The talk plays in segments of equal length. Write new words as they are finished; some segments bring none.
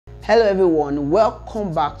Hello everyone,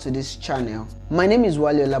 welcome back to this channel. My name is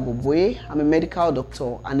Wale Olaboboye. I'm a medical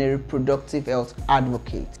doctor and a reproductive health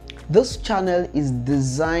advocate. This channel is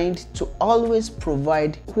designed to always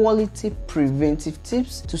provide quality preventive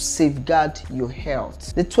tips to safeguard your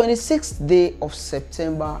health. The 26th day of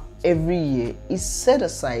September every year is set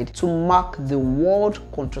aside to mark the World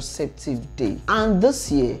Contraceptive Day. And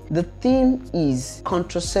this year, the theme is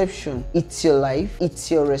contraception. It's your life,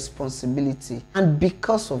 it's your responsibility. And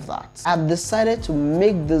because of that, I've decided to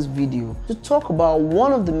make this video to talk about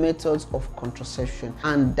one of the methods of contraception,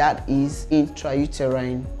 and that is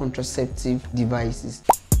intrauterine contraceptive devices.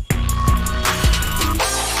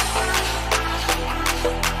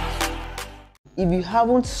 If you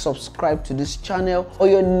haven't subscribed to this channel or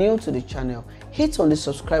you're new to the channel, hit on the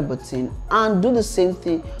subscribe button and do the same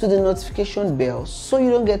thing to the notification bell so you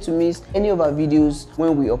don't get to miss any of our videos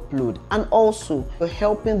when we upload. And also, you're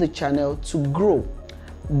helping the channel to grow.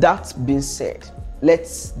 That being said,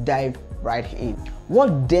 let's dive right in.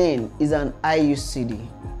 What then is an Iucd?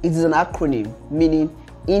 It is an acronym meaning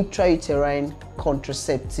Intrauterine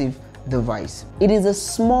Contraceptive Device. It is a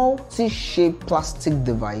small T-shaped plastic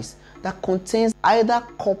device that contains either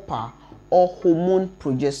copper or hormone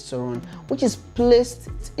progesterone, which is placed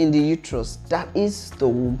in the uterus, that is the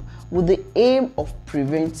womb, with the aim of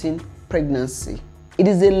preventing pregnancy. It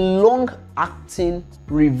is a long-acting,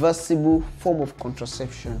 reversible form of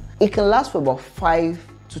contraception. It can last for about 5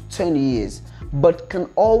 to 10 years, but can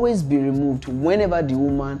always be removed whenever the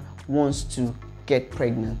woman wants to get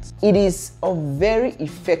pregnant. It is a very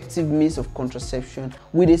effective means of contraception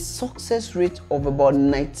with a success rate of about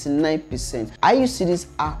 99%. Iucds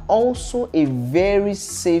are also a very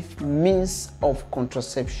safe means of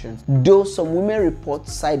contraception, though some women report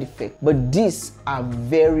side effects, but these are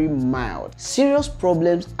very mild. Serious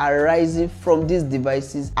problems arising from these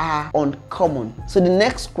devices are uncommon. So the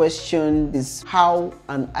next question is how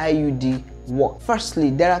an IUD work. Firstly,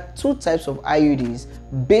 there are two types of IUDs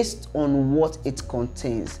based on what it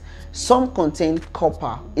contains. Some contain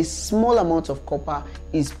copper. A small amount of copper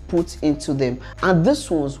is put into them, and these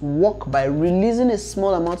ones work by releasing a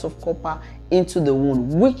small amount of copper into the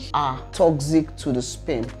womb, which are toxic to the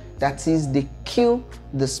sperm. That is, they kill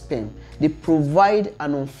the sperm. They provide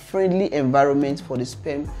an unfriendly environment for the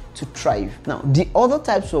sperm to thrive. Now, the other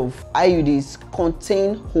types of IUDs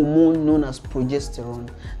contain hormone known as progesterone.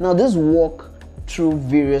 Now, these work through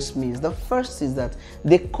various means. The first is that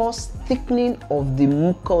they cause thickening of the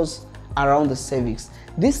mucus around the cervix.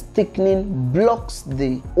 This thickening blocks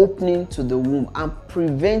the opening to the womb and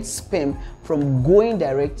prevents sperm from going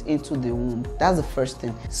direct into the womb. That's the first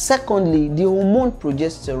thing. Secondly, the hormone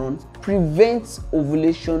progesterone prevents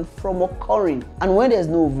ovulation from occurring. And when there's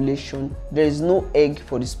no ovulation, there is no egg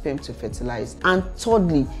for the sperm to fertilize. And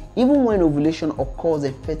thirdly, even when ovulation occurs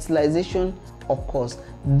and fertilization occurs,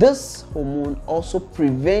 this hormone also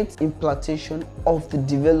prevents implantation of the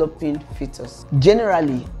developing fetus.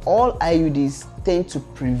 Generally, all IUDs tend to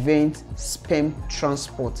prevent sperm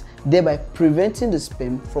transport, thereby preventing the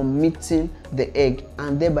sperm from meeting the egg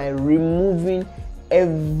and thereby removing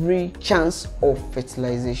every chance of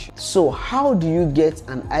fertilization. So how do you get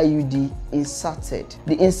an IUD inserted?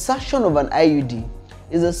 The insertion of an IUD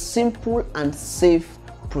is a simple and safe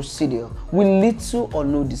procedure with little or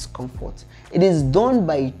no discomfort. It is done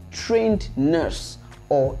by a trained nurse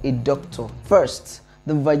or a doctor. First,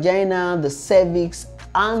 the vagina, the cervix,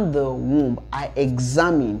 and the womb are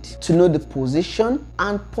examined to know the position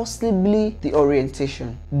and possibly the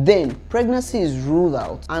orientation. Then, pregnancy is ruled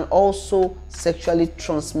out and also sexually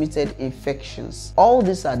transmitted infections. All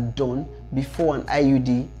these are done before an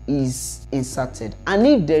IUD is inserted. And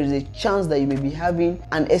if there is a chance that you may be having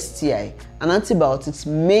an STI, an antibiotics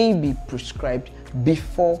may be prescribed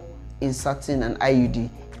before inserting an IUD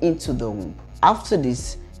into the womb. After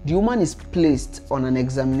this, the woman is placed on an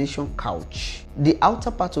examination couch. The outer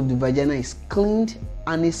part of the vagina is cleaned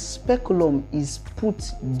and a speculum is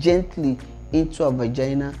put gently into a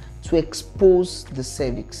vagina to expose the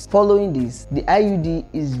cervix. Following this, the IUD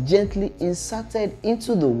is gently inserted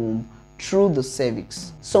into the womb through the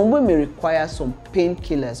cervix. Some women may require some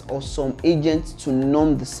painkillers or some agents to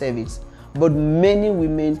numb the cervix, but many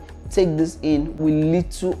women take this in with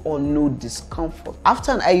little or no discomfort.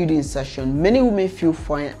 After an IUD insertion, many women feel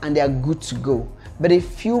fine and they are good to go, but a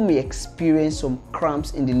few may experience some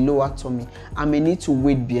cramps in the lower tummy and may need to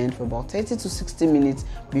wait behind for about 30 to 60 minutes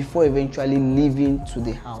before eventually leaving to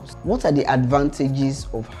the house. What are the advantages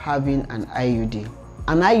of having an IUD?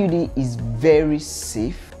 An IUD is very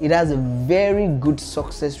safe. It has a very good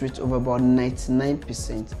success rate of about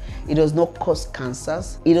 99%. It does not cause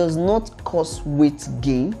cancers. It does not cause weight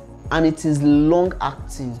gain. And it is long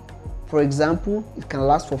acting. For example, it can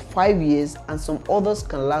last for 5 years and some others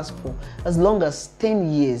can last for as long as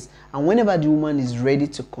 10 years. And whenever the woman is ready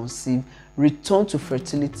to conceive, return to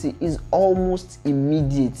fertility is almost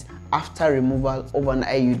immediate after removal of an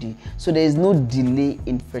IUD. So there is no delay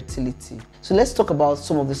in fertility. So let's talk about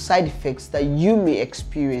some of the side effects that you may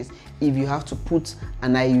experience if you have to put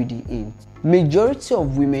an IUD in. Majority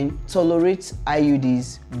of women tolerate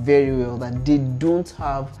IUDs very well, that they don't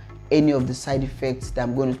have any of the side effects that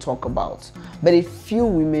I'm going to talk about. But a few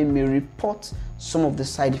women may report some of the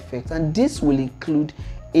side effects, and this will include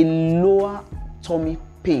a lower tummy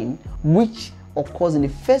pain, which occurs in the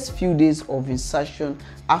first few days of insertion,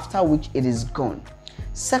 after which it is gone.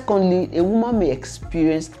 Secondly, a woman may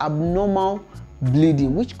experience abnormal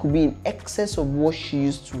bleeding, which could be in excess of what she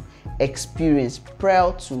used to experience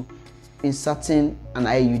prior to inserting an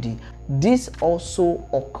IUD. This also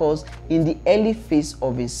occurs in the early phase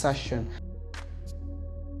of insertion.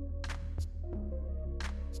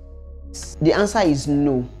 The answer is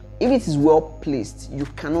no. If it is well placed, you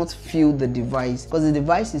cannot feel the device because the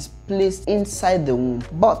device is placed inside the womb,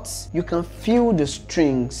 but you can feel the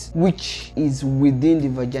strings which is within the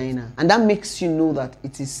vagina, and that makes you know that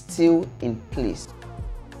it is still in place.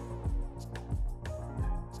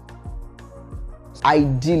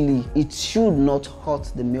 Ideally, it should not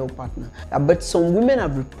hurt the male partner, but some women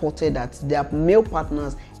have reported that their male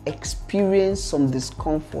partners experience some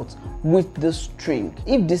discomfort with the string.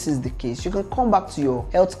 If this is the case, you can come back to your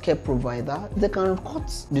healthcare provider. They can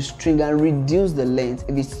cut the string and reduce the length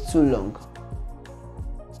if it's too long.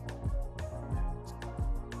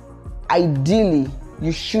 Ideally,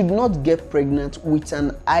 you should not get pregnant with an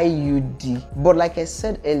IUD, but like I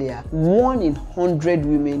said earlier, 1 in 100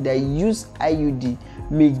 women that use IUD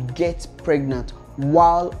may get pregnant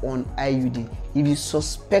while on IUD. If you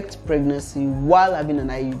suspect pregnancy while having an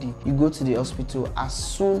IUD, you go to the hospital as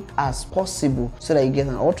soon as possible so that you get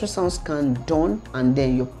an ultrasound scan done and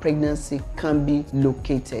then your pregnancy can be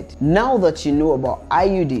located. Now that you know about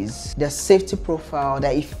IUDs, their safety profile,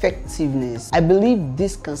 their effectiveness, I believe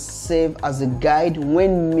this can serve as a guide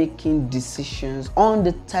when making decisions on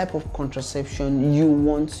the type of contraception you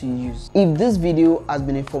want to use. If this video has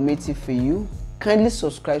been informative for you, kindly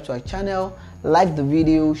subscribe to our channel, like the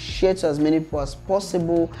video, share to as many people as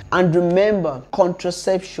possible, and remember,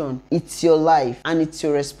 contraception, it's your life and it's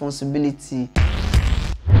your responsibility.